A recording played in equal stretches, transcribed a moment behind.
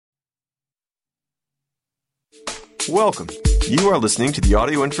Welcome. You are listening to the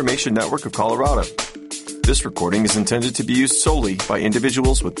Audio Information Network of Colorado. This recording is intended to be used solely by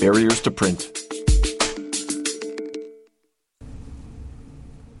individuals with barriers to print.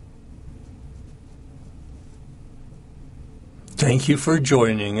 Thank you for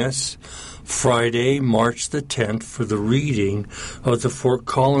joining us Friday, March the 10th for the reading of the Fort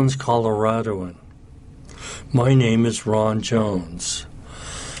Collins Coloradoan. My name is Ron Jones.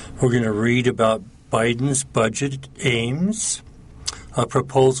 We're going to read about Biden's budget aims, a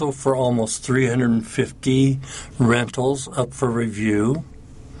proposal for almost 350 rentals up for review,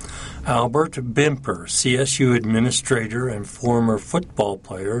 Albert Bimper, CSU administrator and former football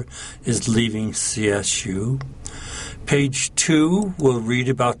player, is leaving CSU. Page 2 will read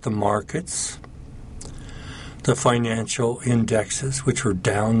about the markets, the financial indexes, which were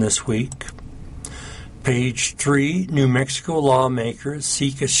down this week. Page 3, New Mexico lawmakers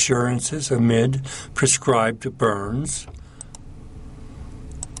seek assurances amid prescribed burns.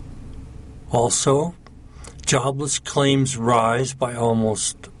 Also, jobless claims rise by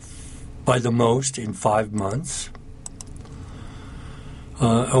the most in 5 months.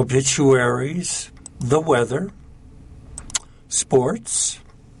 Obituaries, the weather, sports,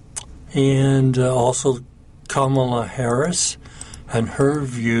 and also Kamala Harris and her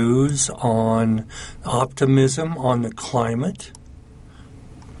views on optimism on the climate.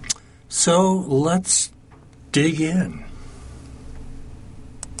 So let's dig in.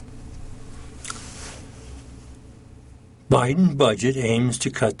 Biden budget aims to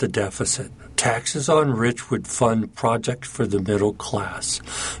cut the deficit. Taxes on rich would fund projects for the middle class.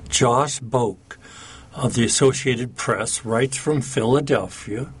 Josh Boak of the Associated Press writes from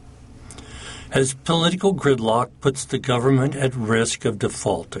Philadelphia, as political gridlock puts the government at risk of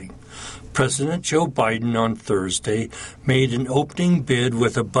defaulting, President Joe Biden on Thursday made an opening bid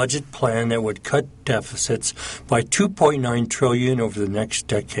with a budget plan that would cut deficits by $2.9 trillion over the next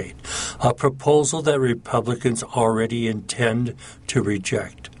decade, a proposal that Republicans already intend to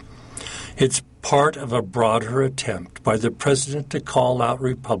reject. It's part of a broader attempt by the president to call out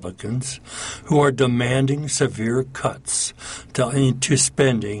Republicans who are demanding severe cuts to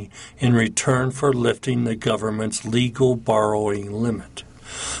spending in return for lifting the government's legal borrowing limit.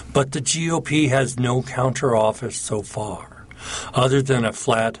 But the GOP has no counteroffer so far, other than a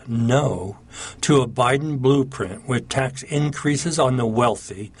flat no to a Biden blueprint with tax increases on the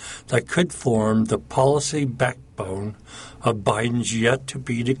wealthy that could form the policy backbone of Biden's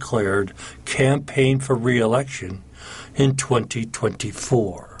yet-to-be-declared campaign for re-election in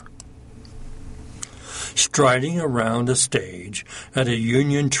 2024. Striding around a stage at a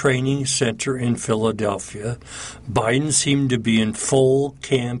union training center in Philadelphia, Biden seemed to be in full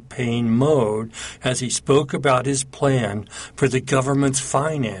campaign mode as he spoke about his plan for the government's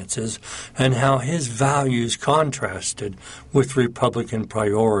finances and how his values contrasted with Republican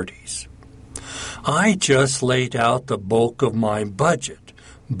priorities. I just laid out the bulk of my budget,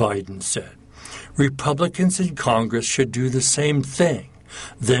 Biden said. Republicans in Congress should do the same thing.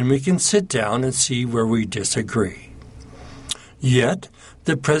 Then we can sit down and see where we disagree. Yet,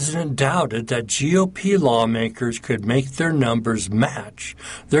 the president doubted that GOP lawmakers could make their numbers match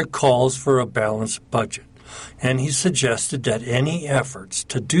their calls for a balanced budget, and he suggested that any efforts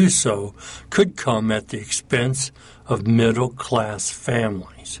to do so could come at the expense of middle-class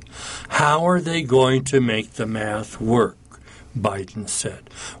families. How are they going to make the math work? Biden said.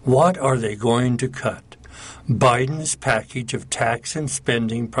 What are they going to cut? Biden's package of tax and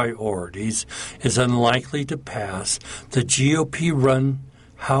spending priorities is unlikely to pass the GOP-run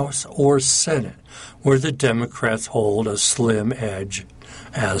House or Senate, where the Democrats hold a slim edge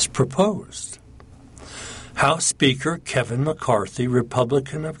as proposed. House Speaker Kevin McCarthy,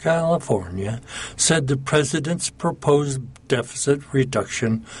 Republican of California, said the president's proposed deficit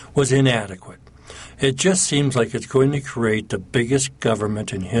reduction was inadequate. It just seems like it's going to create the biggest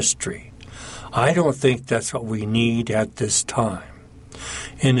government in history. I don't think that's what we need at this time.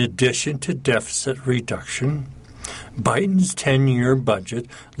 In addition to deficit reduction, Biden's 10-year budget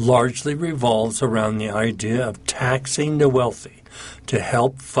largely revolves around the idea of taxing the wealthy to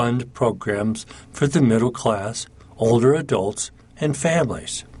help fund programs for the middle class, older adults, and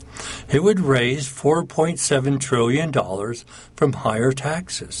families. It would raise $4.7 trillion from higher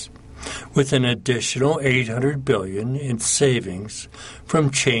taxes, with an additional $800 billion in savings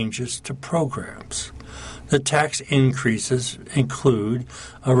from changes to programs. The tax increases include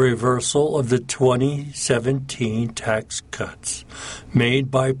a reversal of the 2017 tax cuts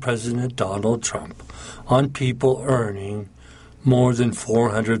made by President Donald Trump on people earning more than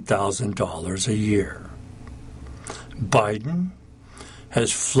 $400,000 a year. Biden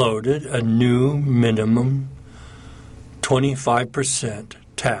has floated a new minimum 25%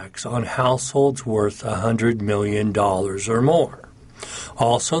 tax on households worth $100 million or more.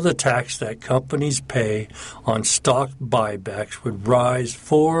 Also, the tax that companies pay on stock buybacks would rise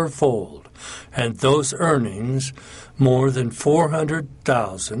fourfold, and those earnings more than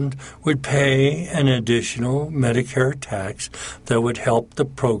 $400,000 would pay an additional Medicare tax that would help the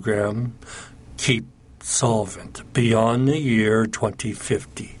program keep solvent beyond the year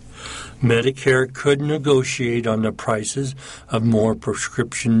 2050. Medicare could negotiate on the prices of more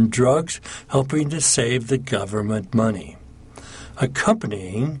prescription drugs, helping to save the government money.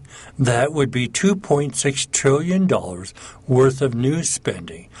 Accompanying that would be $2.6 trillion worth of new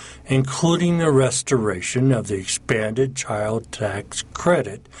spending, including the restoration of the expanded child tax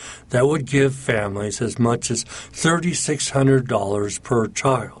credit that would give families as much as $3,600 per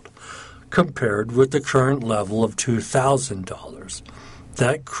child, compared with the current level of $2,000.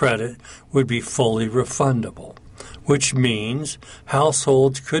 That credit would be fully refundable, which means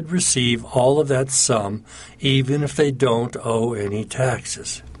households could receive all of that sum even if they don't owe any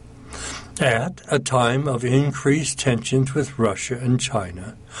taxes. At a time of increased tensions with Russia and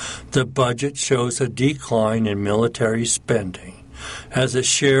China, the budget shows a decline in military spending as a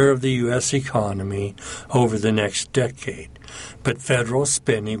share of the U.S. economy over the next decade, but federal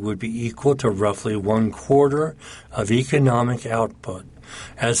spending would be equal to roughly 1/4 of economic output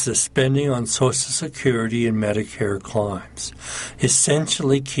as the spending on Social Security and Medicare climbs,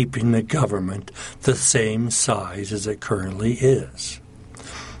 essentially keeping the government the same size as it currently is.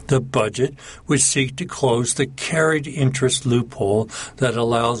 The budget would seek to close the carried interest loophole that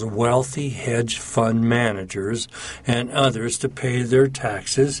allows wealthy hedge fund managers and others to pay their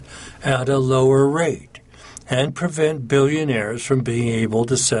taxes at a lower rate, and prevent billionaires from being able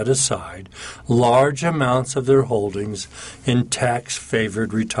to set aside large amounts of their holdings in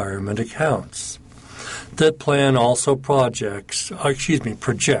tax-favored retirement accounts. The plan also projects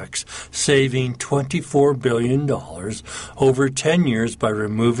saving $24 billion over 10 years by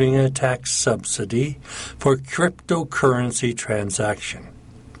removing a tax subsidy for cryptocurrency transaction.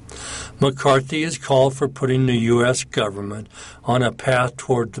 McCarthy has called for putting the U.S. government on a path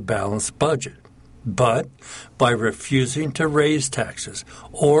toward the balanced budget. But by refusing to raise taxes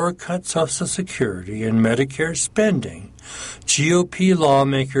or cut Social Security and Medicare spending, GOP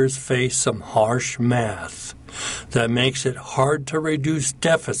lawmakers face some harsh math that makes it hard to reduce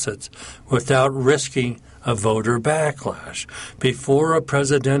deficits without risking a voter backlash before a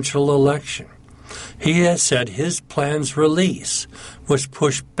presidential election. He has said his plan's release was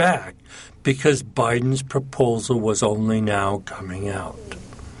pushed back because Biden's proposal was only now coming out.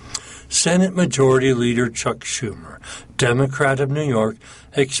 Senate Majority Leader Chuck Schumer, Democrat of New York,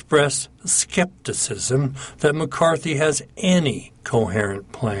 expressed skepticism that McCarthy has any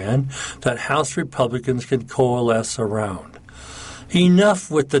coherent plan that House Republicans can coalesce around. Enough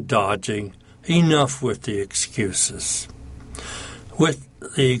with the dodging, enough with the excuses. With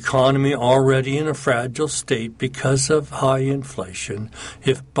the economy already in a fragile state because of high inflation,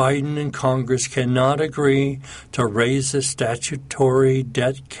 if Biden and Congress cannot agree to raise the statutory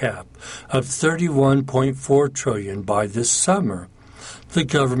debt cap of $31.4 trillion by this summer, the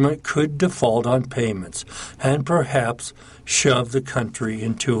government could default on payments and perhaps shove the country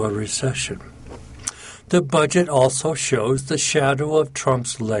into a recession. The budget also shows the shadow of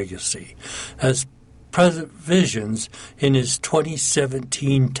Trump's legacy, as provisions in his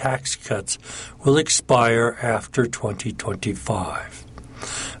 2017 tax cuts will expire after 2025.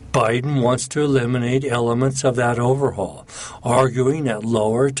 Biden wants to eliminate elements of that overhaul, arguing that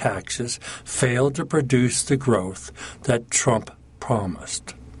lower taxes failed to produce the growth that Trump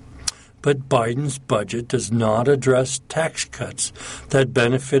promised. But Biden's budget does not address tax cuts that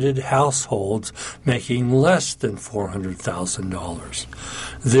benefited households making less than $400,000.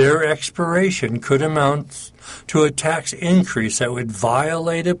 Their expiration could amount to a tax increase that would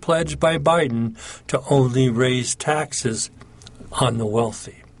violate a pledge by Biden to only raise taxes on the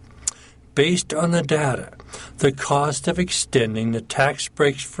wealthy. Based on the data, the cost of extending the tax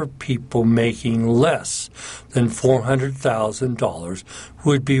breaks for people making less than $400,000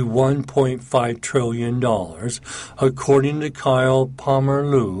 would be $1.5 trillion, according to Kyle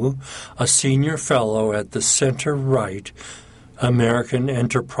Pomerleau, a senior fellow at the center-right American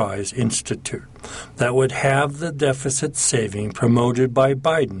Enterprise Institute, that would have the deficit saving promoted by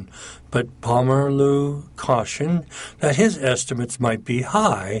Biden, but Pomerleau cautioned that his estimates might be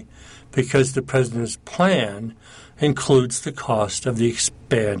high because the president's plan includes the cost of the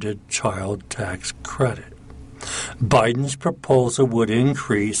expanded child tax credit. Biden's proposal would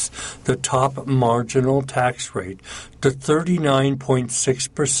increase the top marginal tax rate to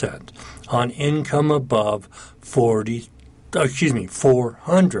 39.6% on income above $40,000.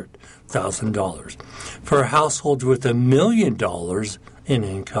 $400,000. For households with $1 million in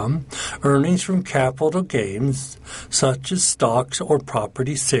income, earnings from capital gains, such as stocks or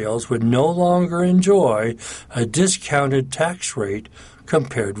property sales, would no longer enjoy a discounted tax rate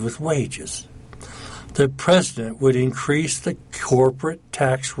compared with wages. The president would increase the corporate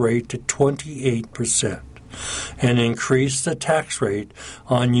tax rate to 28% and increase the tax rate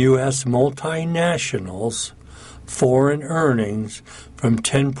on U.S. multinationals' foreign earnings from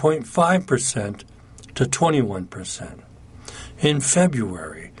 10.5% to 21%. In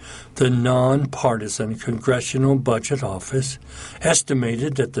February, the nonpartisan Congressional Budget Office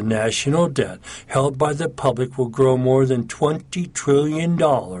estimated that the national debt held by the public will grow more than $20 trillion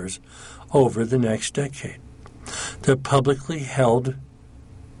over the next decade. The publicly held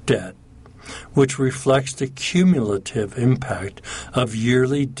debt, which reflects the cumulative impact of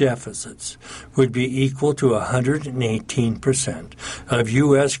yearly deficits, would be equal to 118% of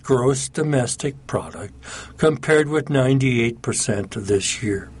U.S. gross domestic product, compared with 98% this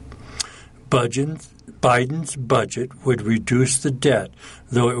year. Biden's budget would reduce the debt,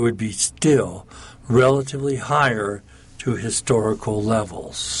 though it would be still relatively higher to historical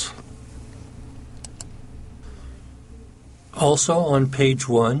levels. Also on page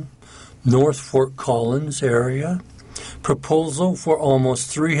 1, North Fort Collins area, proposal for almost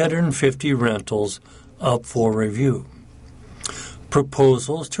 350 rentals up for review.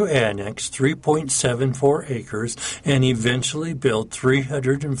 Proposals to annex 3.74 acres and eventually build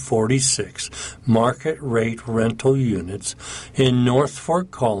 346 market-rate rental units in North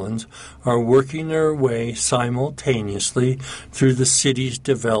Fort Collins are working their way simultaneously through the city's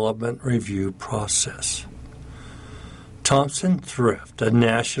development review process. Thompson Thrift, a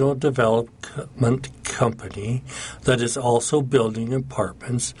national development company that is also building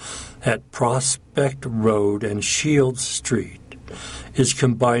apartments at Prospect Road and Shields Street, is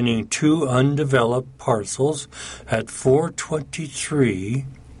combining two undeveloped parcels at 423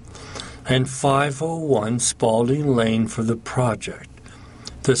 and 501 Spalding Lane for the project.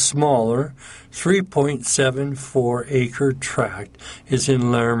 The smaller 3.74-acre tract is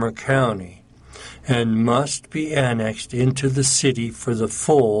in Larimer County and must be annexed into the city for the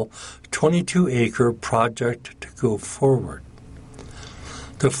full 22-acre project to go forward.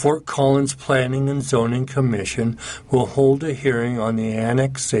 The Fort Collins Planning and Zoning Commission will hold a hearing on the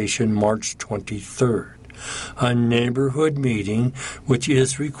annexation March 23rd. A neighborhood meeting, which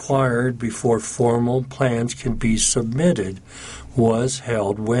is required before formal plans can be submitted, was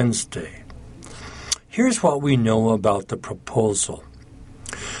held Wednesday. Here's what we know about the proposal.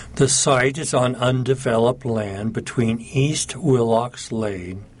 The site is on undeveloped land between East Willocks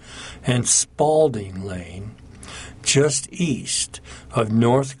Lane and Spalding Lane, just east of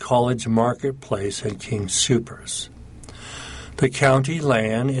North College Marketplace and King Soopers. The county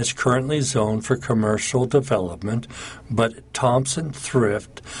land is currently zoned for commercial development, but Thompson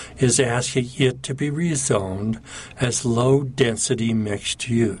Thrift is asking it to be rezoned as low-density mixed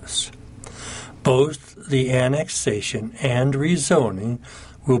use. Both the annexation and rezoning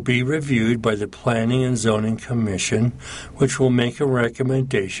will be reviewed by the Planning and Zoning Commission, which will make a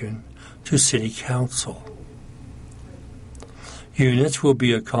recommendation to City Council. Units will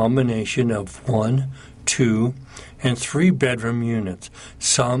be a combination of 1, 2, and 3-bedroom units,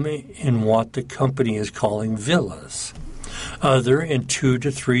 some in what the company is calling villas, other in 2 to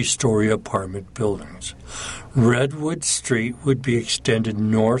 3-story apartment buildings. Redwood Street would be extended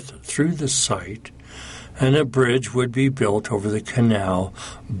north through the site, and a bridge would be built over the canal,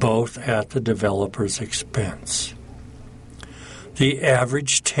 both at the developer's expense. The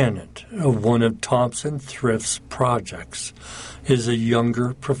average tenant of one of Thompson Thrift's projects is a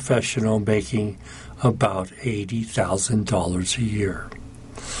younger professional making about $80,000 a year.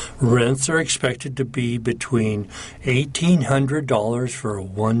 Rents are expected to be between $1,800 for a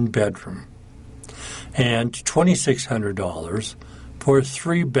 1-bedroom and $2,600 for a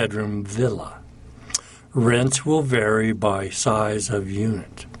 3-bedroom villa. Rents will vary by size of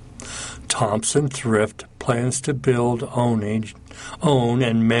unit. Thompson Thrift plans to build, own,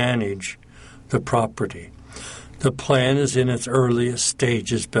 and manage the property. The plan is in its earliest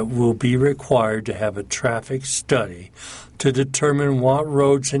stages, but will be required to have a traffic study to determine what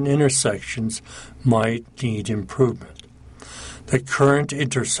roads and intersections might need improvement. The current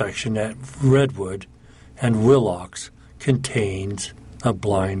intersection at Redwood and Willocks contains a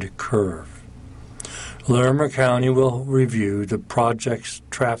blind curve. Larimer County will review the project's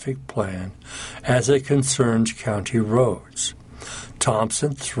traffic plan as it concerns county roads.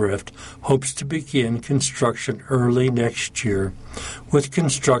 Thompson Thrift hopes to begin construction early next year, with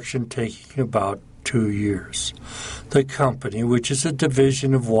construction taking about 2 years. The company, which is a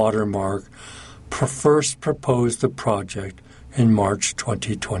division of Watermark, first proposed the project in March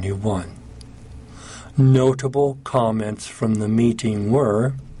 2021. Notable comments from the meeting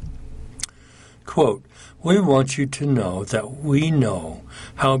were, quote, "We want you to know that we know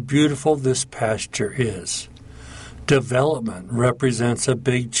how beautiful this pasture is. Development represents a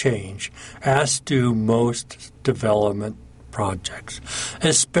big change, as do most development projects,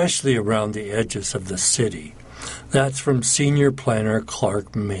 especially around the edges of the city." That's from Senior Planner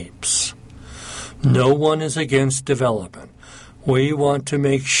Clark Mapes. "No one is against development. We want to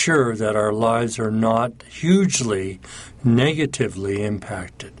make sure that our lives are not hugely negatively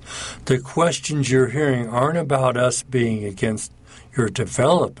impacted. The questions you're hearing aren't about us being against your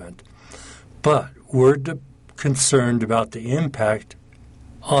development, but we're concerned about the impact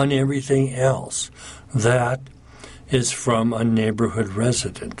on everything else." That is from a neighborhood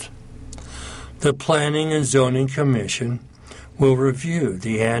resident. The Planning and Zoning Commission will review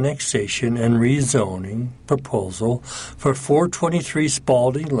the annexation and rezoning proposal for 423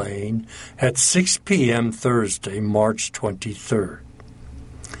 Spalding Lane at 6 p.m. Thursday, March 23rd.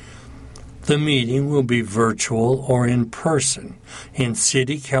 The meeting will be virtual or in person in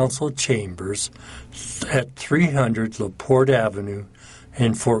City Council chambers at 300 LaPorte Avenue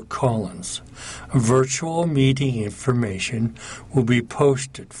in Fort Collins. Virtual meeting information will be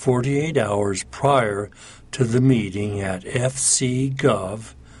posted 48 hours prior to the meeting at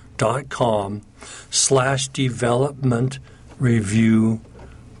fcgov.com/development review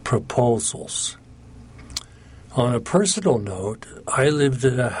proposals. On a personal note, I lived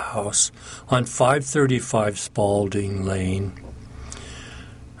in a house on 535 Spalding Lane.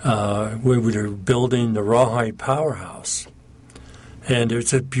 We were building the Rawhide Powerhouse. And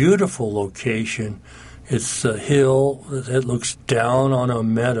it's a beautiful location. It's a hill that looks down on a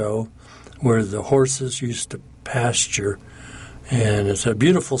meadow where the horses used to pasture, and it's a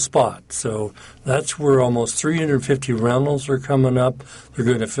beautiful spot. So that's where almost 350 rentals are coming up. They're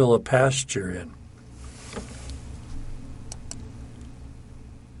going to fill a pasture in.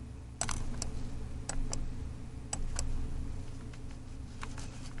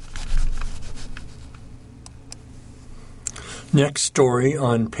 Next story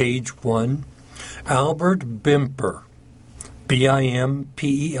on page 1, Albert Bimper,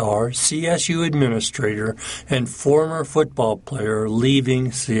 B-I-M-P-E-R, CSU administrator and former football player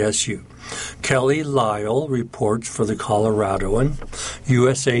leaving CSU. Kelly Lyle reports for the Coloradoan,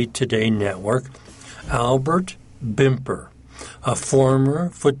 USA Today Network. Albert Bimper, a former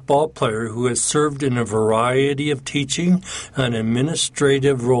football player who has served in a variety of teaching and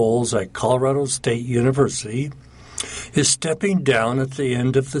administrative roles at Colorado State University, is stepping down at the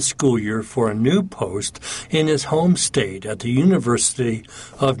end of the school year for a new post in his home state at the University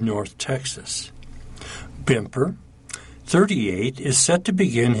of North Texas. Bimper, 38, is set to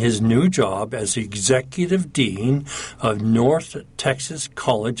begin his new job as Executive Dean of North Texas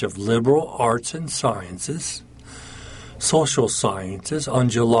College of Liberal Arts and Sciences, Social Sciences on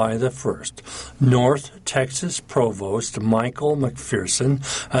July the 1st. North Texas Provost Michael McPherson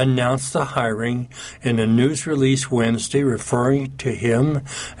announced the hiring in a news release Wednesday, referring to him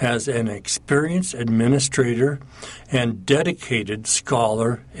as an experienced administrator and dedicated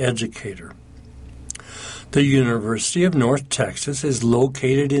scholar educator. The University of North Texas is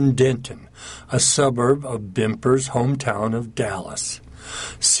located in Denton, a suburb of Bimper's hometown of Dallas.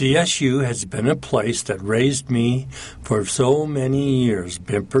 CSU has been a place that raised me for so many years,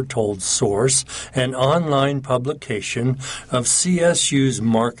 Bimper told Source, an online publication of CSU's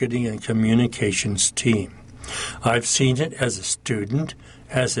marketing and communications team. I've seen it as a student,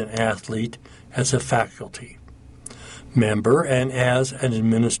 as an athlete, as a faculty member, and as an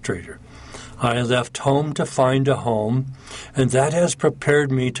administrator. I left home to find a home, and that has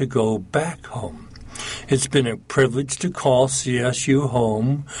prepared me to go back home. It's been a privilege to call CSU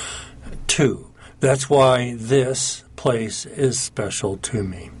home, too. That's why this place is special to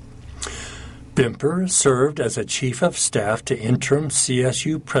me. Bimper served as a chief of staff to interim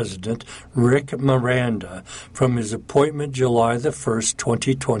CSU President Rick Miranda from his appointment July the 1st,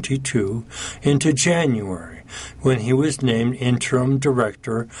 2022, into January, when he was named interim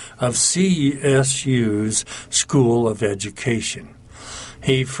director of CSU's School of Education.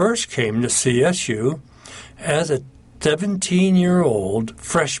 He first came to CSU as a 17-year-old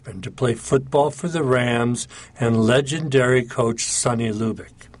freshman to play football for the Rams and legendary coach Sonny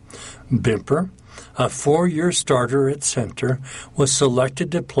Lubick. Bimper, a 4-year starter at center, was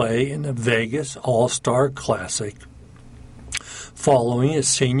selected to play in the Vegas All-Star Classic following his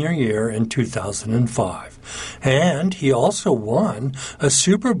senior year in 2005. And he also won a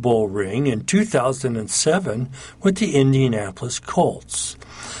Super Bowl ring in 2007 with the Indianapolis Colts.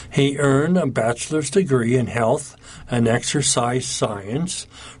 He earned a bachelor's degree in health and exercise science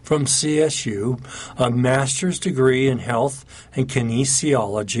from CSU, a master's degree in health and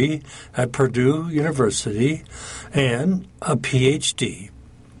kinesiology at Purdue University, and a PhD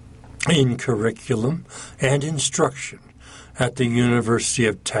in curriculum and instruction at the University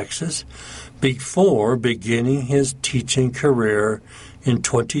of Texas before beginning his teaching career in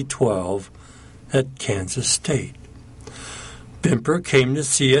 2012 at Kansas State. Bimper came to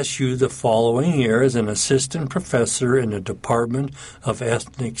CSU the following year as an assistant professor in the Department of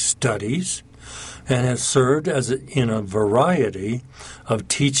Ethnic Studies and has served in a variety of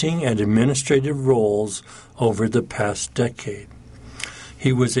teaching and administrative roles over the past decade.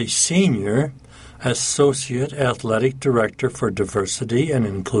 He was a senior associate athletic director for diversity and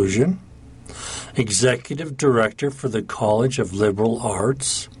inclusion, executive director for the College of Liberal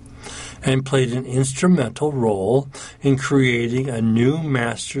Arts, and played an instrumental role in creating a new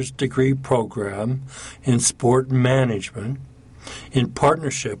master's degree program in sport management in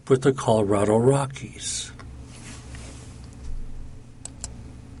partnership with the Colorado Rockies.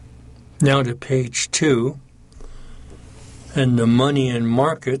 Now to page 2, and the money in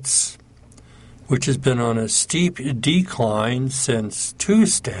markets, which has been on a steep decline since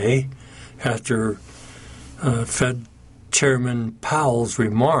Tuesday after Fed Chairman Powell's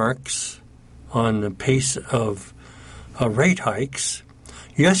remarks on the pace of rate hikes.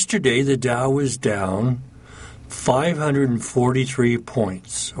 Yesterday, the Dow was down 543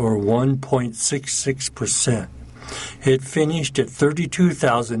 points, or 1.66%. It finished at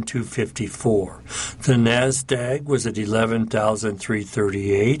 32,254. The NASDAQ was at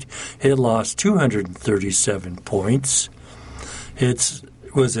 11,338. It lost 237 points. It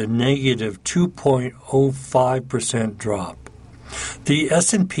was a negative 2.05% drop. The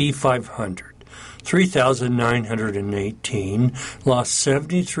S&P 500, 3,918, lost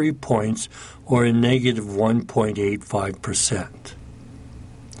 73 points, or a negative 1.85%.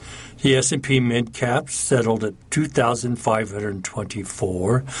 The S&P mid-cap settled at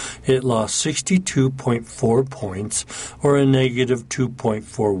 2,524. It lost 62.4 points, or a negative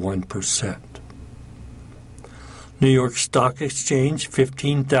 2.41%. New York Stock Exchange,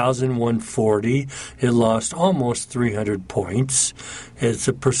 15,140. It lost almost 300 points. It's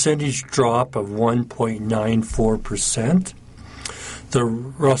a percentage drop of 1.94%. The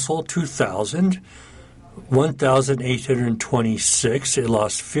Russell 2000, 1,826. It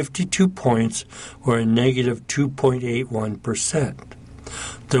lost 52 points, or a negative 2.81%.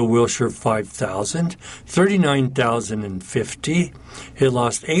 The Wilshire 5000, 39,050. It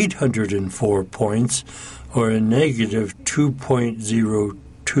lost 804 points, or a negative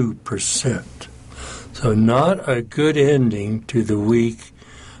 2.02%. So not a good ending to the week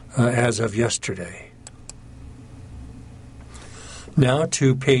as of yesterday. Now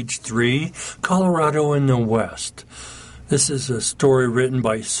to page 3, Colorado in the West. This is a story written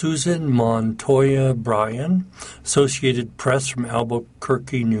by Susan Montoya Bryan, Associated Press from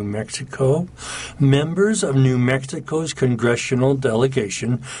Albuquerque, New Mexico. Members of New Mexico's congressional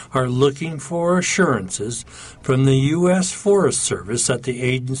delegation are looking for assurances from the U.S. Forest Service that the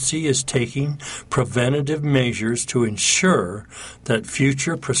agency is taking preventative measures to ensure that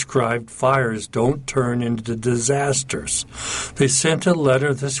future prescribed fires don't turn into disasters. They sent a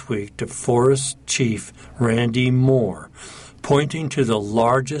letter this week to Forest Chief Randy Moore, pointing to the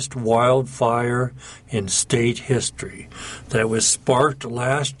largest wildfire in state history that was sparked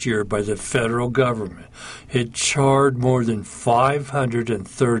last year by the federal government. It charred more than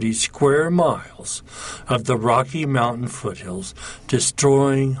 530 square miles of the Rocky Mountain foothills,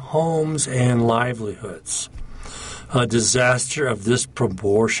 destroying homes and livelihoods. A disaster of this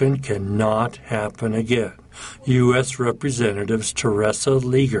proportion cannot happen again. U.S. Representatives Teresa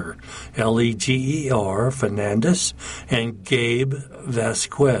Leger, Leger Fernandez, and Gabe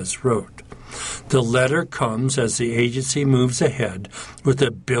Vasquez wrote. The letter comes as the agency moves ahead with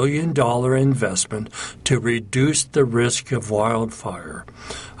 $1 billion investment to reduce the risk of wildfire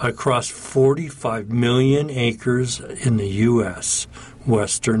across 45 million acres in the U.S.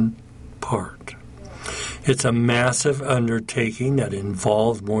 western part. It's a massive undertaking that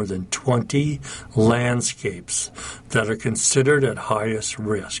involves more than 20 landscapes that are considered at highest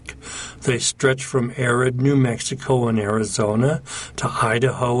risk. They stretch from arid New Mexico and Arizona to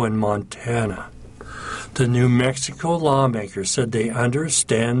Idaho and Montana. The New Mexico lawmakers said they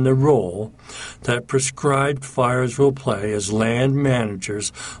understand the role that prescribed fires will play as land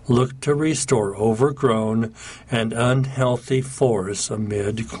managers look to restore overgrown and unhealthy forests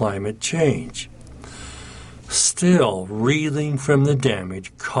amid climate change. Still reeling from the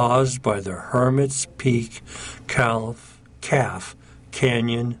damage caused by the Hermit's Peak Calf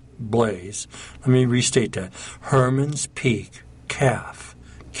Canyon blaze. Let me restate that. Hermit's Peak Calf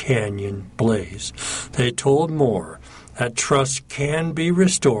Canyon blaze. They told Moore that trust can be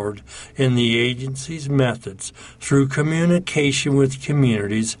restored in the agency's methods through communication with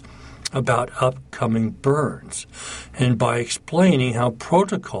communities about upcoming burns and by explaining how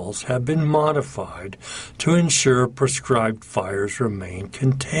protocols have been modified to ensure prescribed fires remain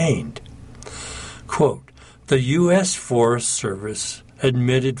contained. Quote, the U.S. Forest Service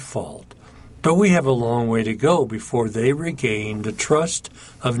admitted fault, but we have a long way to go before they regain the trust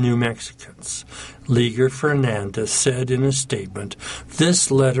of New Mexicans. Liger Fernandez said in a statement,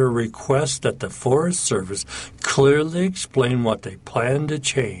 this letter requests that the Forest Service clearly explain what they plan to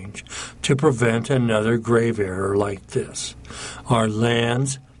change to prevent another grave error like this. Our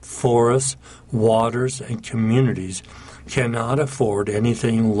lands, forests, waters, and communities cannot afford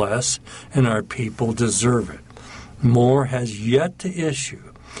anything less, and our people deserve it. Moore has yet to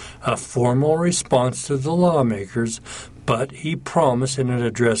issue a formal response to the lawmakers, but he promised in an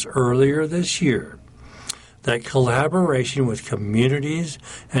address earlier this year that collaboration with communities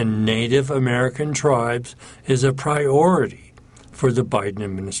and Native American tribes is a priority for the Biden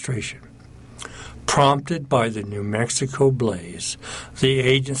administration. Prompted by the New Mexico blaze, the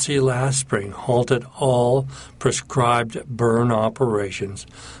agency last spring halted all prescribed burn operations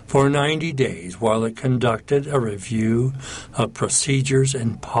for 90 days while it conducted a review of procedures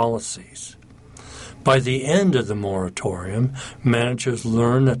and policies. By the end of the moratorium, managers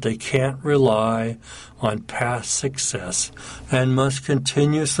learned that they can't rely on past success and must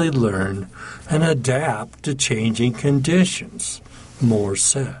continuously learn and adapt to changing conditions, Moore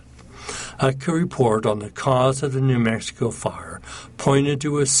said. A report on the cause of the New Mexico fire pointed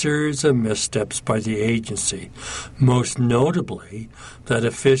to a series of missteps by the agency, most notably that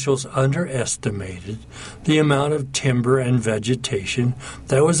officials underestimated the amount of timber and vegetation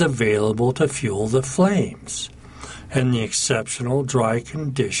that was available to fuel the flames, and the exceptional dry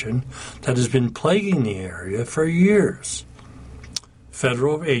condition that has been plaguing the area for years.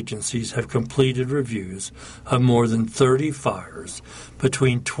 Federal agencies have completed reviews of more than 30 fires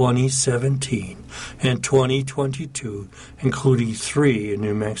between 2017 and 2022, including 3 in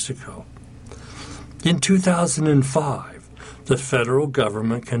New Mexico. In 2005, the federal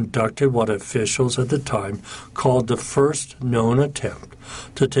government conducted what officials at the time called the first known attempt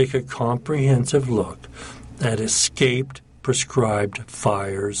to take a comprehensive look at escaped prescribed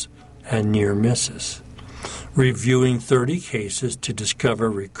fires and near misses, reviewing 30 cases to discover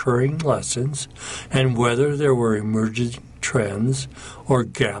recurring lessons and whether there were emerging trends or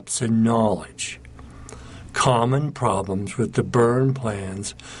gaps in knowledge. Common problems with the burn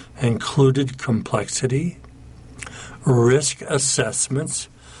plans included complexity, risk assessments,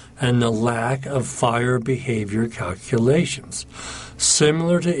 and the lack of fire behavior calculations,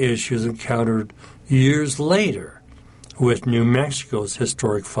 similar to issues encountered years later with New Mexico's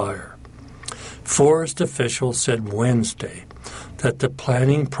historic fire. Forest officials said Wednesday that the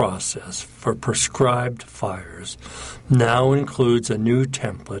planning process for prescribed fires now includes a new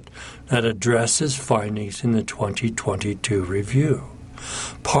template that addresses findings in the 2022 review.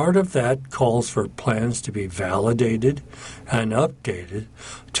 Part of that calls for plans to be validated and updated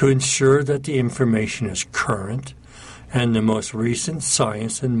to ensure that the information is current and the most recent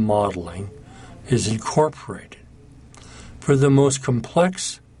science and modeling is incorporated. For the most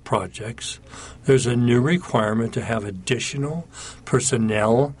complex projects, there's a new requirement to have additional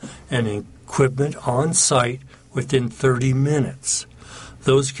personnel and equipment on site within 30 minutes.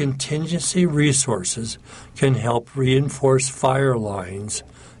 Those contingency resources can help reinforce fire lines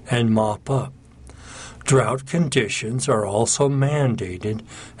and mop up. Drought conditions are also mandated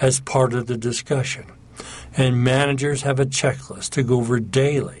as part of the discussion, and managers have a checklist to go over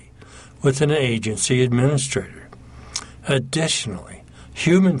daily with an agency administrator. Additionally,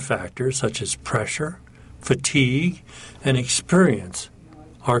 human factors such as pressure, fatigue, and experience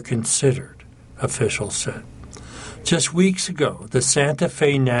are considered, officials said. Just weeks ago, the Santa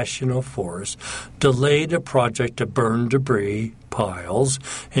Fe National Forest delayed a project to burn debris piles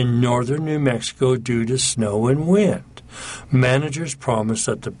in northern New Mexico due to snow and wind. Managers promised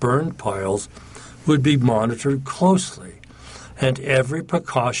that the burned piles would be monitored closely and every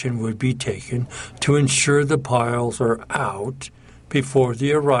precaution would be taken to ensure the piles are out before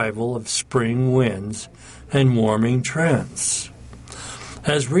the arrival of spring winds and warming trends.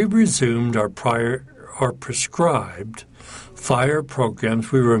 As we resumed our prescribed fire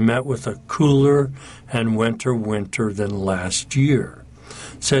programs, we were met with a cooler and winter than last year,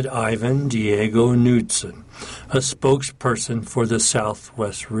 said Ivan Diego Knudsen, a spokesperson for the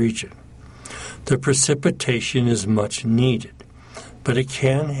Southwest region. The precipitation is much needed, but it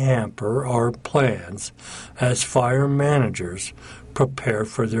can hamper our plans as fire managers prepare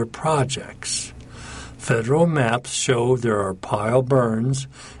for their projects. Federal maps show there are pile burns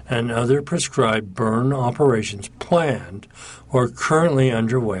and other prescribed burn operations planned or currently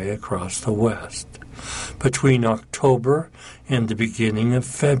underway across the West. Between October and the beginning of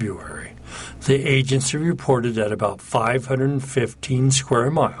February, the agency reported that about 515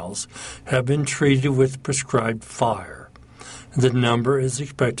 square miles have been treated with prescribed fire. The number is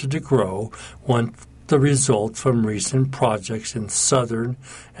expected to grow once the results from recent projects in southern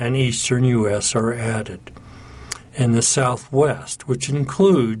and eastern U.S. are added. In the Southwest, which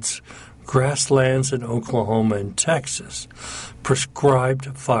includes grasslands in Oklahoma and Texas,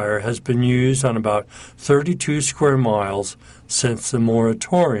 prescribed fire has been used on about 32 square miles since the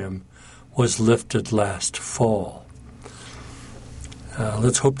moratorium was lifted last fall.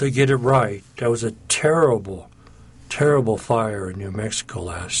 Let's hope they get it right. That was a terrible fire in New Mexico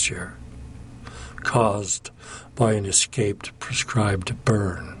last year, caused by an escaped prescribed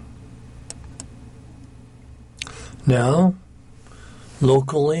burn. Now,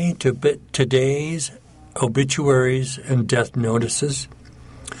 locally, to today's obituaries and death notices.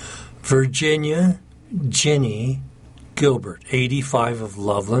 Virginia Jenny Gilbert, 85 of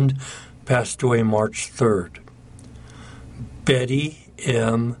Loveland, passed away March 3rd. Betty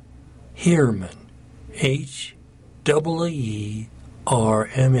M. Heerman, Heerman,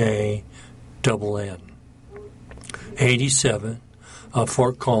 87, of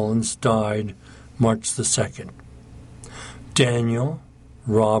Fort Collins, died March the 2nd. Daniel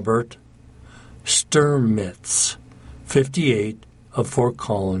Robert Sturmitz, 58, of Fort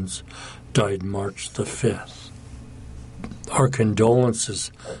Collins, died March the 5th. Our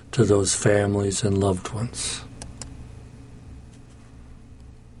condolences to those families and loved ones.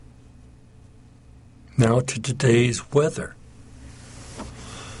 Now to today's weather.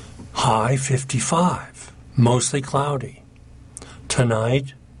 High 55, mostly cloudy.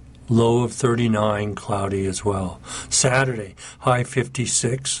 Tonight, low of 39, cloudy as well. Saturday, high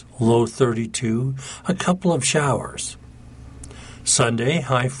 56, low 32, a couple of showers. Sunday,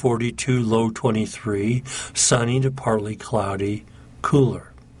 high 42, low 23, sunny to partly cloudy,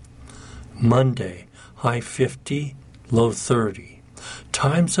 cooler. Monday, high 50, low 30,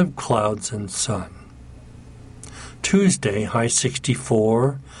 times of clouds and sun. Tuesday, high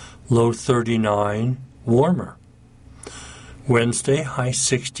 64, low 39, warmer. Wednesday, high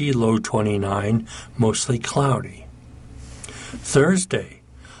 60, low 29, mostly cloudy. Thursday,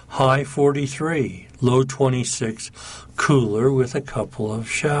 high 43, low 26, cooler with a couple of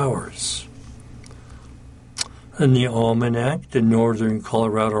showers. In the almanac, the Northern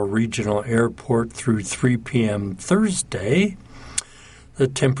Colorado Regional Airport through 3 p.m. Thursday, the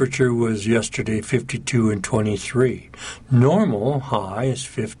temperature was yesterday 52 and 23. Normal high is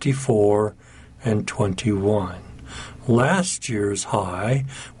 54 and 21. Last year's high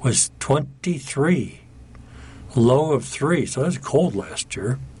was 23, low of 3, so it was cold last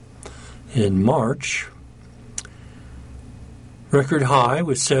year. In March, record high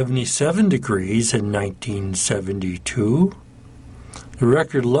was 77 degrees in 1972. The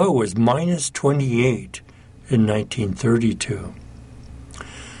record low was minus 28 in 1932.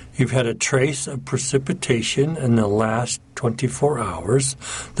 You've had a trace of precipitation in the last 24 hours.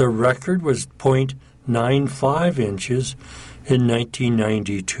 The record was 0.95 inches in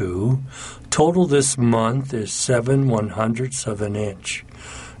 1992. Total this month is 7/100ths of an inch.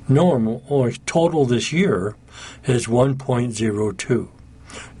 Normal, or total this year, is 1.02.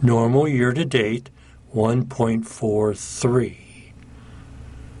 Normal year-to-date, 1.43.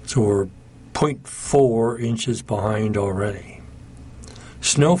 So we're 0.4 inches behind already.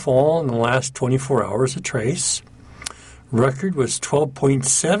 Snowfall in the last 24 hours, a trace. Record was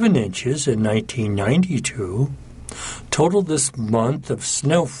 12.7 inches in 1992. Total this month of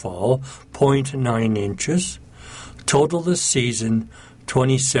snowfall, 0.9 inches. Total this season,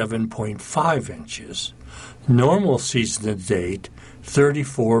 27.5 inches. Normal season to date,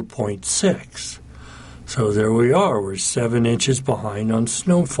 34.6. So there we are. We're 7 inches behind on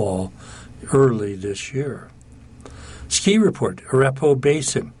snowfall early this year. Ski report, Arapahoe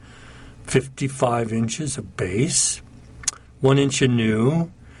Basin, 55 inches of base, 1 inch of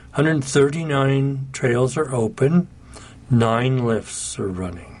new, 139 trails are open, 9 lifts are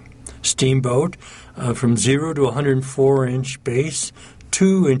running. Steamboat, from 0 to 104-inch base,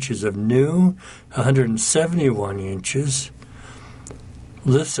 2 inches of new, 171 inches.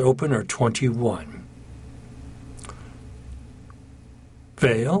 Lifts open are 21.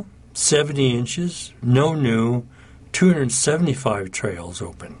 Vale, 70 inches, no new, 275 trails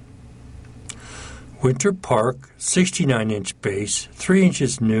open. Winter Park, 69-inch base, 3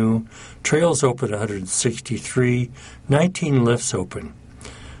 inches new, trails open 163, 19 lifts open.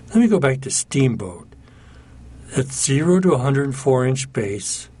 Let me go back to Steamboat. At 0 to 104-inch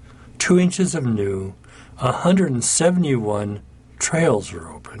base, 2 inches of new, 171 trails are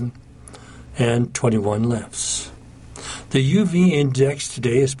open, and 21 lifts. The UV index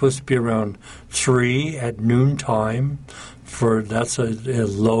today is supposed to be around 3 at noontime. That's a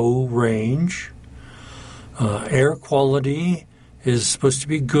low range. Air quality is supposed to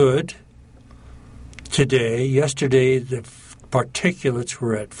be good today. Yesterday, the particulates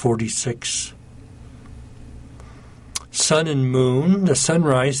were at 46. Sun and moon, the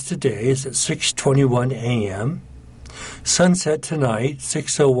sunrise today is at 6:21 a.m. Sunset tonight,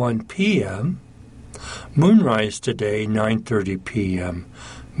 6:01 p.m. Moonrise today, 9:30 p.m.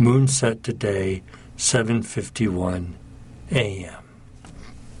 Moonset today, 7:51 a.m.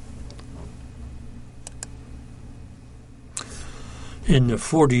 In the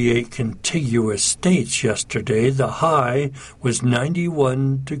 48 contiguous states yesterday, the high was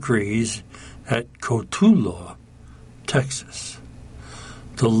 91 degrees at Cotulla, Texas.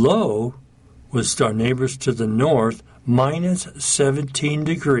 The low was our neighbors to the north, minus 17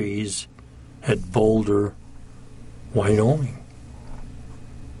 degrees at Boulder, Wyoming.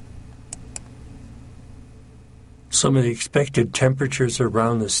 Some of the expected temperatures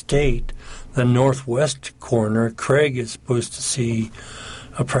around the state, the northwest corner, Craig is supposed to see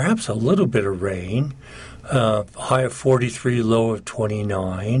perhaps a little bit of rain, high of 43, low of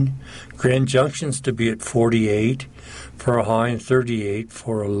 29. Grand Junction's to be at 48 for a high and 38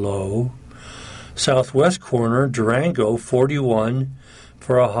 for a low. Southwest corner, Durango, 41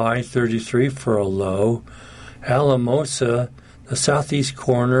 for a high, 33 for a low. Alamosa, the southeast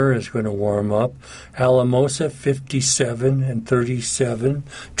corner is going to warm up. Alamosa, 57 and 37.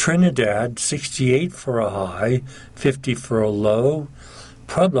 Trinidad, 68 for a high, 50 for a low.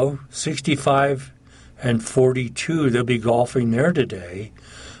 Pueblo, 65 and 42. They'll be golfing there today.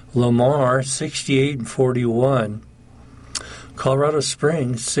 Lamar, 68 and 41. Colorado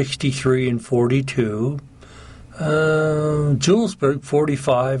Springs, 63 and 42. Julesburg,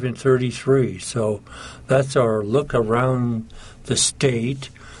 45 and 33. So that's our look around the state.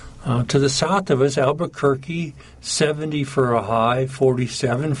 To the south of us, Albuquerque, 70 for a high,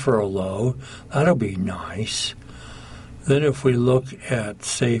 47 for a low. That'll be nice. Then if we look at,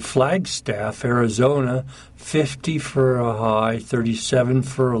 say, Flagstaff, Arizona, 50 for a high, 37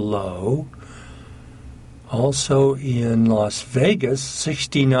 for a low. Also in Las Vegas,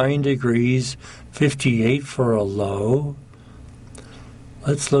 69 degrees, 58 for a low.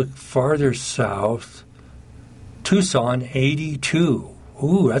 Let's look farther south. Tucson, 82.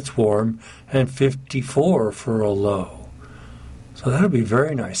 Ooh, that's warm. And 54 for a low. So that'll be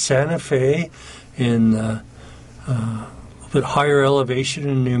very nice. Santa Fe in a bit higher elevation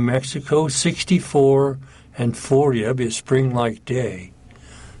in New Mexico, 64 and 40. That'll be a spring-like day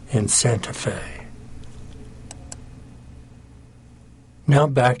in Santa Fe. Now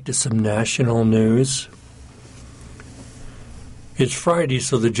back to some national news. It's Friday,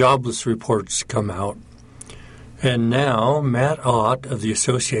 so the jobless reports come out. And now Matt Ott of the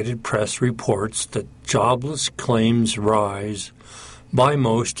Associated Press reports that jobless claims rise by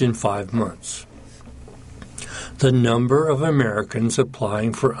most in 5 months. The number of Americans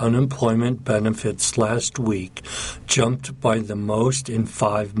applying for unemployment benefits last week jumped by the most in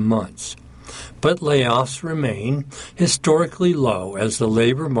 5 months. But layoffs remain historically low as the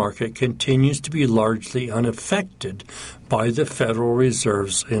labor market continues to be largely unaffected by the Federal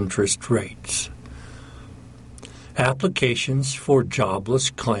Reserve's interest rates. Applications for jobless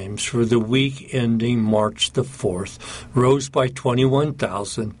claims for the week ending March the 4th rose by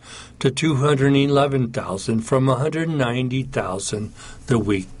 21,000 to 211,000 from 190,000 the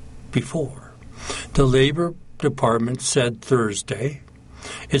week before. The Labor Department said Thursday,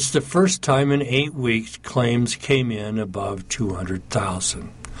 it's the first time in 8 weeks claims came in above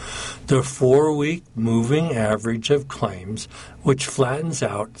 200,000. The 4-week moving average of claims, which flattens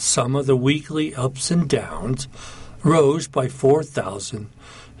out some of the weekly ups and downs, rose by 4,000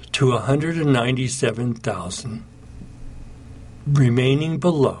 to 197,000, remaining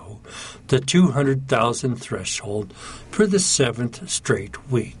below the 200,000 threshold for the 7th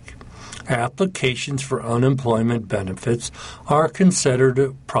straight week. applications for unemployment benefits are considered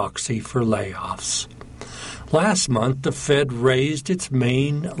a proxy for layoffs. Last month, the Fed raised its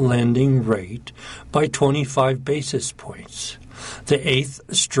main lending rate by 25 basis points, the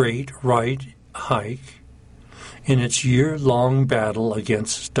 8th straight rate hike in its year-long battle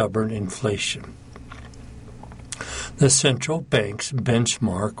against stubborn inflation. The central bank's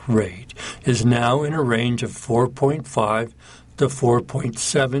benchmark rate is now in a range of 4.5 to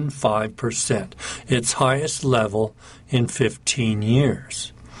 4.75%, its highest level in 15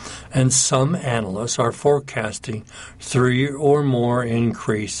 years. And some analysts are forecasting 3 or more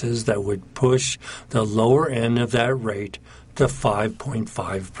increases that would push the lower end of that rate to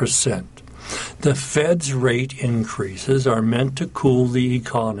 5.5%. The Fed's rate increases are meant to cool the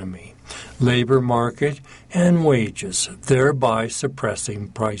economy, labor market, and wages, thereby suppressing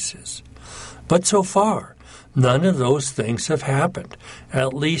prices. But so far, none of those things have happened,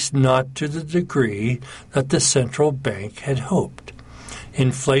 at least not to the degree that the central bank had hoped.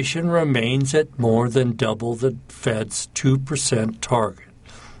 Inflation remains at more than double the Fed's 2% target,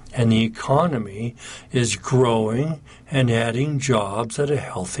 and the economy is growing and adding jobs at a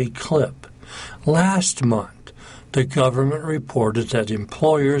healthy clip. Last month, the government reported that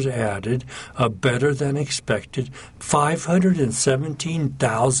employers added a better-than-expected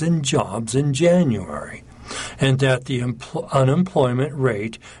 517,000 jobs in January, and that the unemployment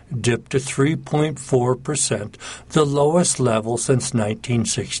rate dipped to 3.4%, the lowest level since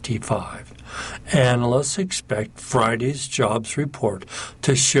 1965. Analysts expect Friday's jobs report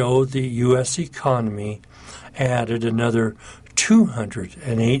to show the U.S. economy added another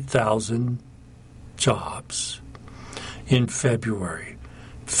 208,000 jobs in February.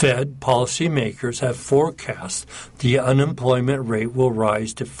 Fed policymakers have forecast the unemployment rate will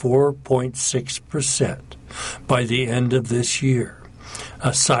rise to 4.6% by the end of this year,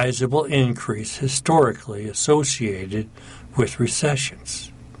 a sizable increase historically associated with recessions.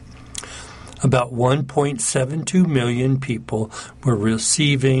 About 1.72 million people were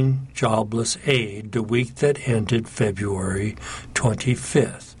receiving jobless aid the week that ended February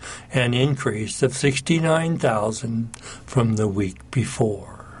 25th, an increase of 69,000 from the week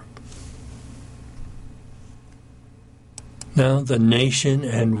before. Now, the Nation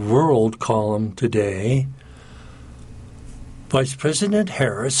and World column today. Vice President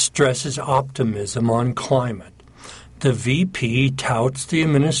Harris stresses optimism on climate. The VP touts the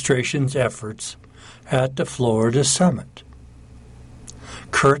administration's efforts at the Florida summit.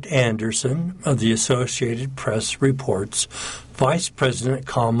 Kurt Anderson of the Associated Press reports Vice President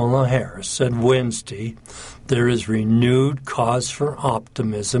Kamala Harris said Wednesday there is renewed cause for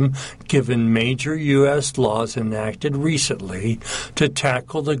optimism given major U.S. laws enacted recently to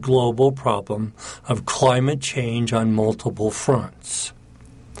tackle the global problem of climate change on multiple fronts.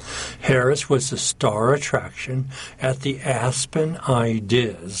 Harris was the star attraction at the Aspen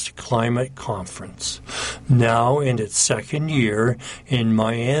Ideas Climate Conference, now in its second year in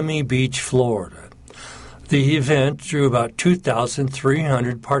Miami Beach, Florida. The event drew about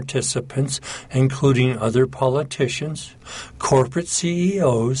 2,300 participants, including other politicians, corporate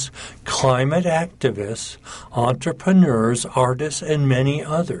CEOs, climate activists, entrepreneurs, artists, and many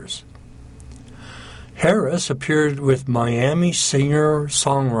others. Harris appeared with Miami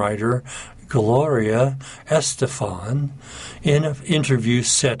singer-songwriter Gloria Estefan in an interview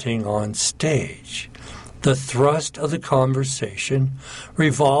setting on stage. The thrust of the conversation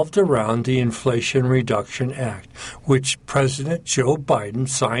revolved around the Inflation Reduction Act, which President Joe Biden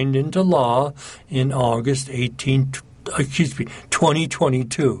signed into law in August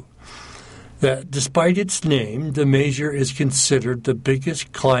 2022. That despite its name, the measure is considered the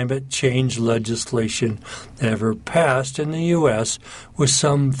biggest climate change legislation ever passed in the U.S., with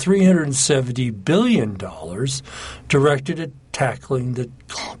some $370 billion directed at tackling the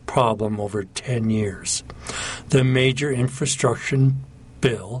problem over 10 years. The major infrastructure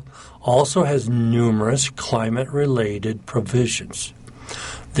bill also has numerous climate-related provisions.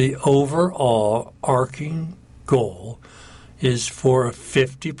 The overall arcing goal is for a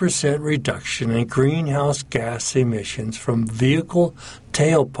 50% reduction in greenhouse gas emissions from vehicle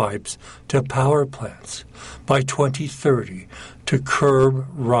tailpipes to power plants by 2030 to curb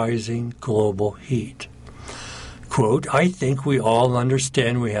rising global heat. Quote, I think we all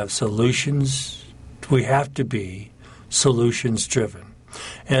understand we have solutions. We have to be solutions-driven,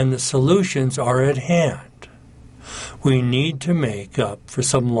 and the solutions are at hand. We need to make up for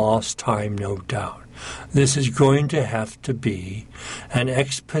some lost time, no doubt. This is going to have to be an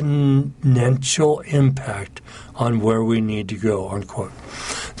exponential impact on where we need to go, unquote.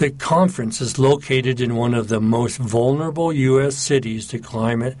 The conference is located in one of the most vulnerable U.S. cities to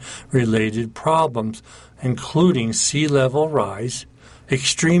climate-related problems, including sea level rise,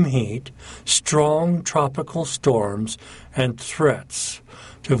 extreme heat, strong tropical storms, and threats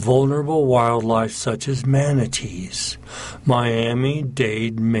to vulnerable wildlife such as manatees.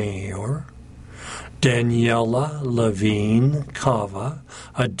 Miami-Dade Mayor Daniela Levine Cava,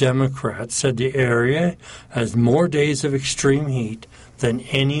 a Democrat, said the area has more days of extreme heat than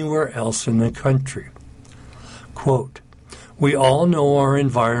anywhere else in the country. Quote, "We all know our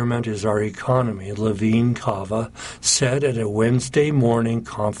environment is our economy," Levine Cava said at a Wednesday morning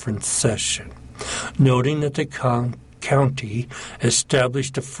conference session, noting that the county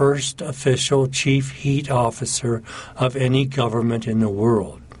established the first official chief heat officer of any government in the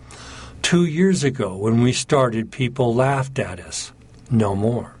world. 2 years ago, when we started, people laughed at us. No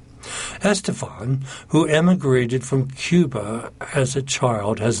more. Estevan, who emigrated from Cuba as a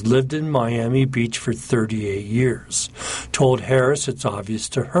child, has lived in Miami Beach for 38 years, told Harris it's obvious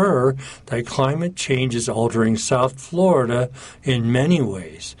to her that climate change is altering South Florida in many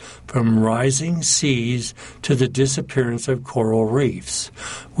ways, from rising seas to the disappearance of coral reefs.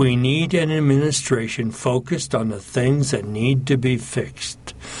 We need an administration focused on the things that need to be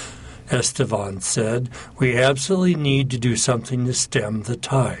fixed. Estevan said, "We absolutely need to do something to stem the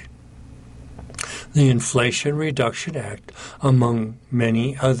tide." The Inflation Reduction Act, among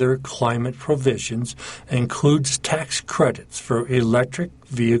many other climate provisions, includes tax credits for electric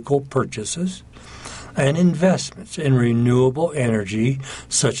vehicle purchases and investments in renewable energy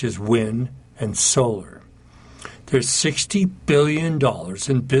such as wind and solar. There's $60 billion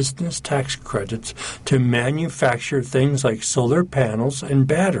in business tax credits to manufacture things like solar panels and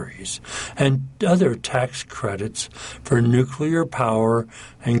batteries, and other tax credits for nuclear power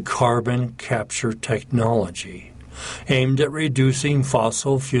and carbon capture technology aimed at reducing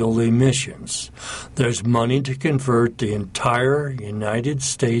fossil fuel emissions. There's money to convert the entire United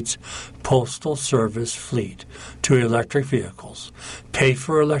States Postal Service fleet to electric vehicles, pay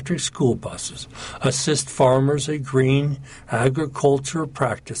for electric school buses, assist farmers in green agriculture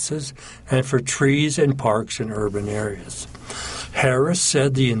practices, and for trees and parks in urban areas. Harris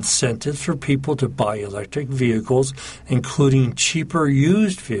said the incentives for people to buy electric vehicles, including cheaper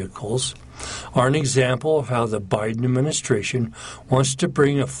used vehicles, are an example of how the Biden administration wants to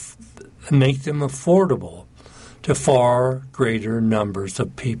make them affordable to far greater numbers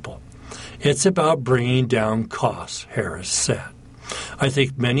of people. It's about bringing down costs, Harris said. I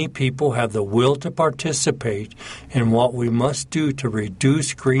think many people have the will to participate in what we must do to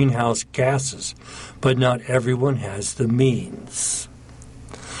reduce greenhouse gases, but not everyone has the means.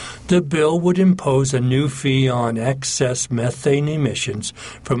 The bill would impose a new fee on excess methane emissions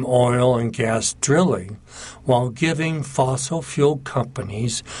from oil and gas drilling, while giving fossil fuel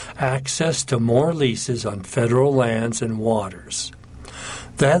companies access to more leases on federal lands and waters.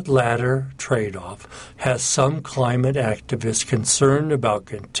 That latter trade-off has some climate activists concerned about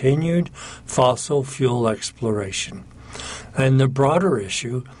continued fossil fuel exploration, and the broader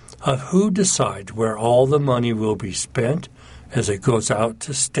issue of who decides where all the money will be spent as it goes out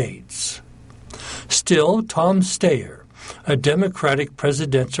to states. Still, Tom Steyer, a Democratic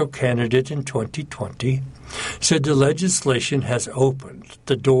presidential candidate in 2020, said the legislation has opened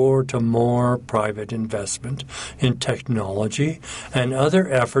the door to more private investment in technology and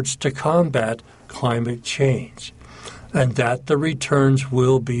other efforts to combat climate change, and that the returns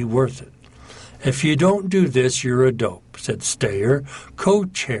will be worth it. "If you don't do this, you're a dope," said Steyer,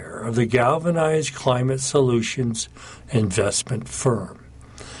 co-chair of the Galvanized Climate Solutions investment firm.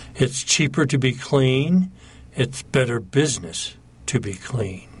 "It's cheaper to be clean. It's better business to be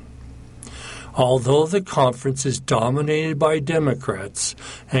clean." Although the conference is dominated by Democrats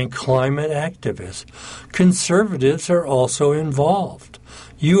and climate activists, conservatives are also involved.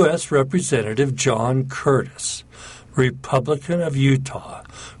 U.S. Representative John Curtis, Republican of Utah,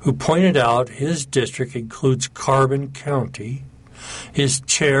 who pointed out his district includes Carbon County, is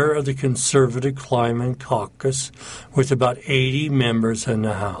chair of the Conservative Climate Caucus with about 80 members in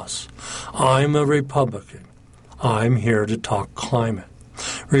the House. "I'm a Republican. I'm here to talk climate.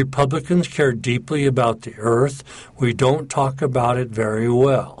 Republicans care deeply about the earth. We don't talk about it very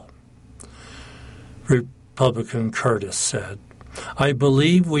well," Republican Curtis said. "I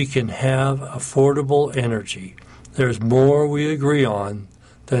believe we can have affordable energy. There's more we agree on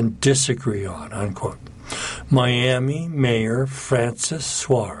than disagree on," unquote. Miami Mayor Francis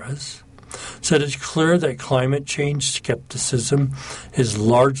Suarez said it's clear that climate change skepticism is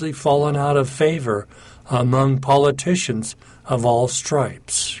largely fallen out of favor among politicians of all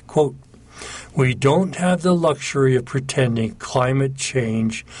stripes. Quote, We don't have the luxury of pretending climate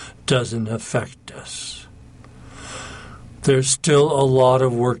change doesn't affect us. There's still a lot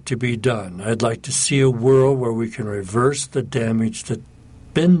of work to be done. I'd like to see a world where we can reverse the damage that's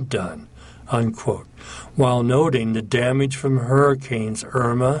been done, unquote, while noting the damage from hurricanes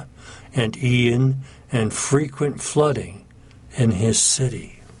Irma and Ian and frequent flooding in his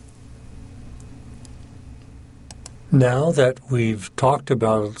city. Now that we've talked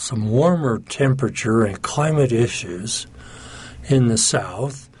about some warmer temperature and climate issues in the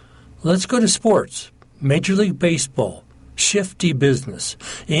South, let's go to sports. Major League Baseball, shifty business.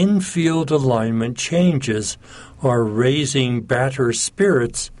 Infield alignment changes are raising batter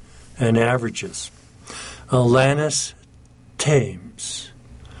spirits and averages. Alanis Thames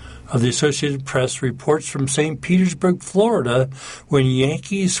of the Associated Press reports from St. Petersburg, Florida, when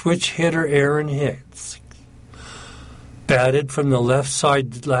Yankees switch hitter Aaron Hicks batted from the left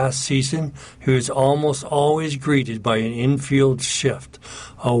side last season, he was almost always greeted by an infield shift,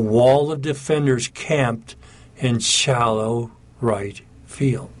 a wall of defenders camped in shallow right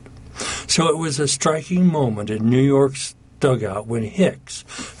field. So it was a striking moment in New York's dugout when Hicks,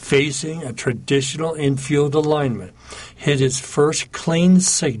 facing a traditional infield alignment, hit his first clean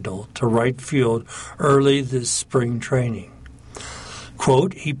signal to right field early this spring training.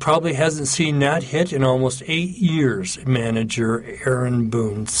 Quote, he probably hasn't seen that hit in almost 8 years, manager Aaron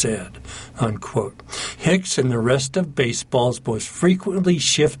Boone said, unquote. Hicks and the rest of baseball's most frequently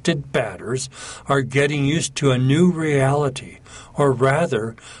shifted batters are getting used to a new reality, or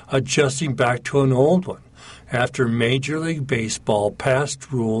rather, adjusting back to an old one, after Major League Baseball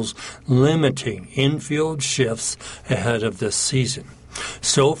passed rules limiting infield shifts ahead of this season.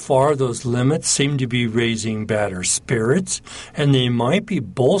 So far, those limits seem to be raising batter spirits, and they might be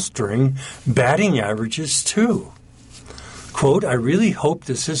bolstering batting averages too. Quote, I really hope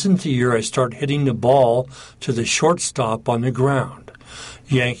this isn't the year I start hitting the ball to the shortstop on the ground,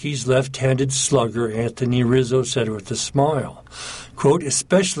 Yankees left-handed slugger Anthony Rizzo said with a smile. Quote,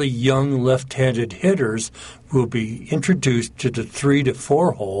 especially young left-handed hitters will be introduced to the 3 to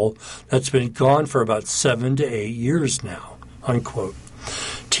 4 hole that's been gone for about 7 to 8 years now, unquote.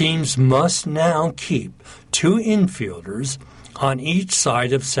 Teams must now keep 2 infielders on each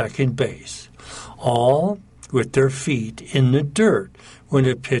side of second base, all with their feet in the dirt when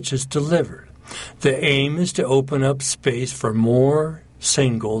a pitch is delivered. The aim is to open up space for more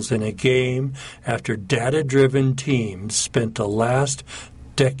singles in a game after data-driven teams spent the last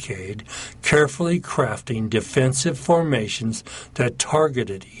decade carefully crafting defensive formations that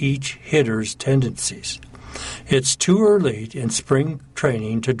targeted each hitter's tendencies. It's too early in spring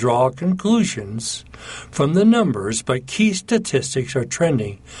training to draw conclusions from the numbers, but key statistics are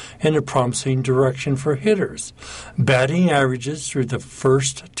trending in a promising direction for hitters. Batting averages through the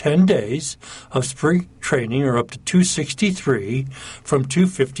first 10 days of spring training are up to 263 from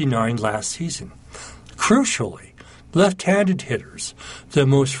 259 last season. Crucially, left-handed hitters, the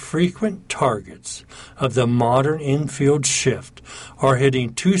most frequent targets of the modern infield shift, are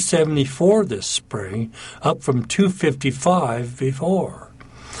hitting 274 this spring, up from 255 before.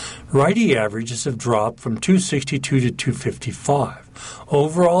 Righty averages have dropped from 262 to 255.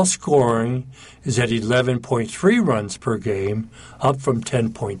 Overall scoring is at 11.3 runs per game, up from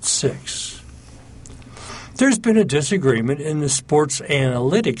 10.6. There's been a disagreement in the sports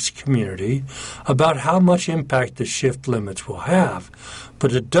analytics community about how much impact the shift limits will have,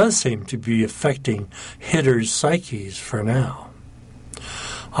 but it does seem to be affecting hitters' psyches for now.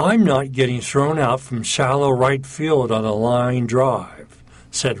 I'm not getting thrown out from shallow right field on a line drive,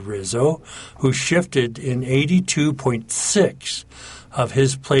 said Rizzo, who shifted in 82.6 of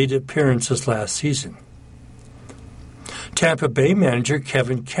his plate appearances last season. Tampa Bay manager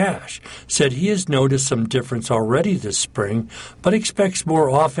Kevin Cash said he has noticed some difference already this spring, but expects more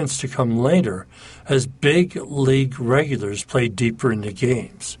offense to come later as big league regulars play deeper into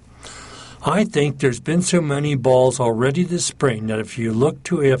games. I think there's been so many balls already this spring that if you look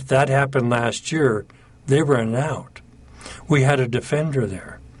to if that happened last year, they ran out. We had a defender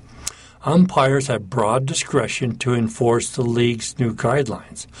there. Umpires have broad discretion to enforce the league's new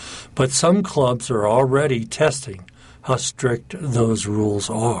guidelines, but some clubs are already testing how strict those rules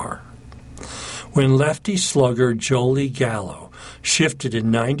are. When lefty slugger Joey Gallo shifted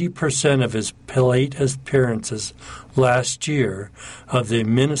in 90% of his plate appearances last year of the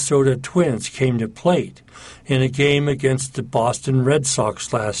Minnesota Twins came to plate in a game against the Boston Red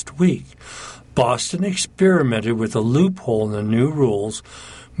Sox last week, Boston experimented with a loophole in the new rules,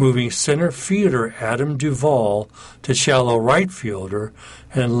 moving center fielder Adam Duvall to shallow right fielder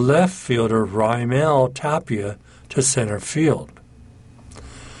and left fielder Raimel Tapia to center field.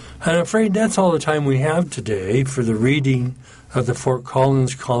 I'm afraid that's all the time we have today for the reading of the Fort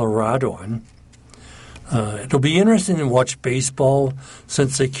Collins, Coloradoan. It'll be interesting to watch baseball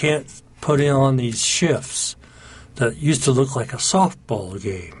since they can't put in on these shifts that used to look like a softball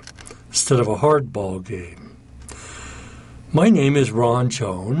game instead of a hardball game. My name is Ron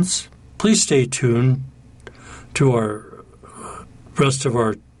Jones. Please stay tuned to our rest of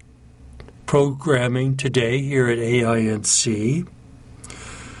our programming today here at AINC.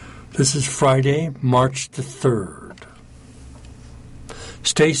 This is Friday, March the 3rd.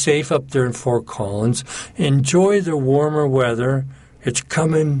 Stay safe up there in Fort Collins. Enjoy the warmer weather. It's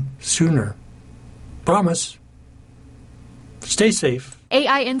coming sooner. Promise. Stay safe.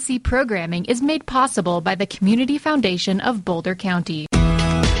 AINC programming is made possible by the Community Foundation of Boulder County.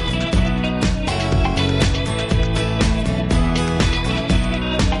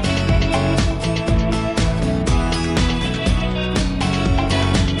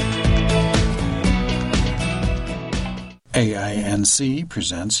 AINC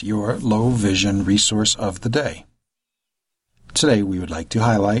presents your Low Vision Resource of the Day. Today we would like to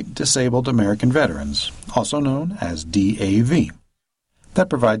highlight Disabled American Veterans, also known as DAV, that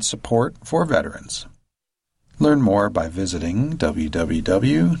provides support for veterans. Learn more by visiting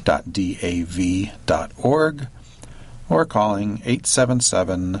www.dav.org or calling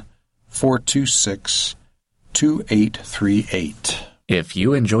 877-426-2838. If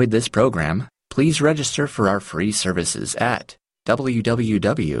you enjoyed this program, please register for our free services at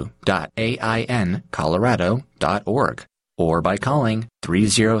www.aincolorado.org or by calling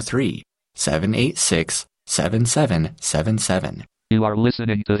 303-786-7777. You are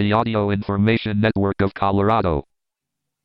listening to the Audio Information Network of Colorado.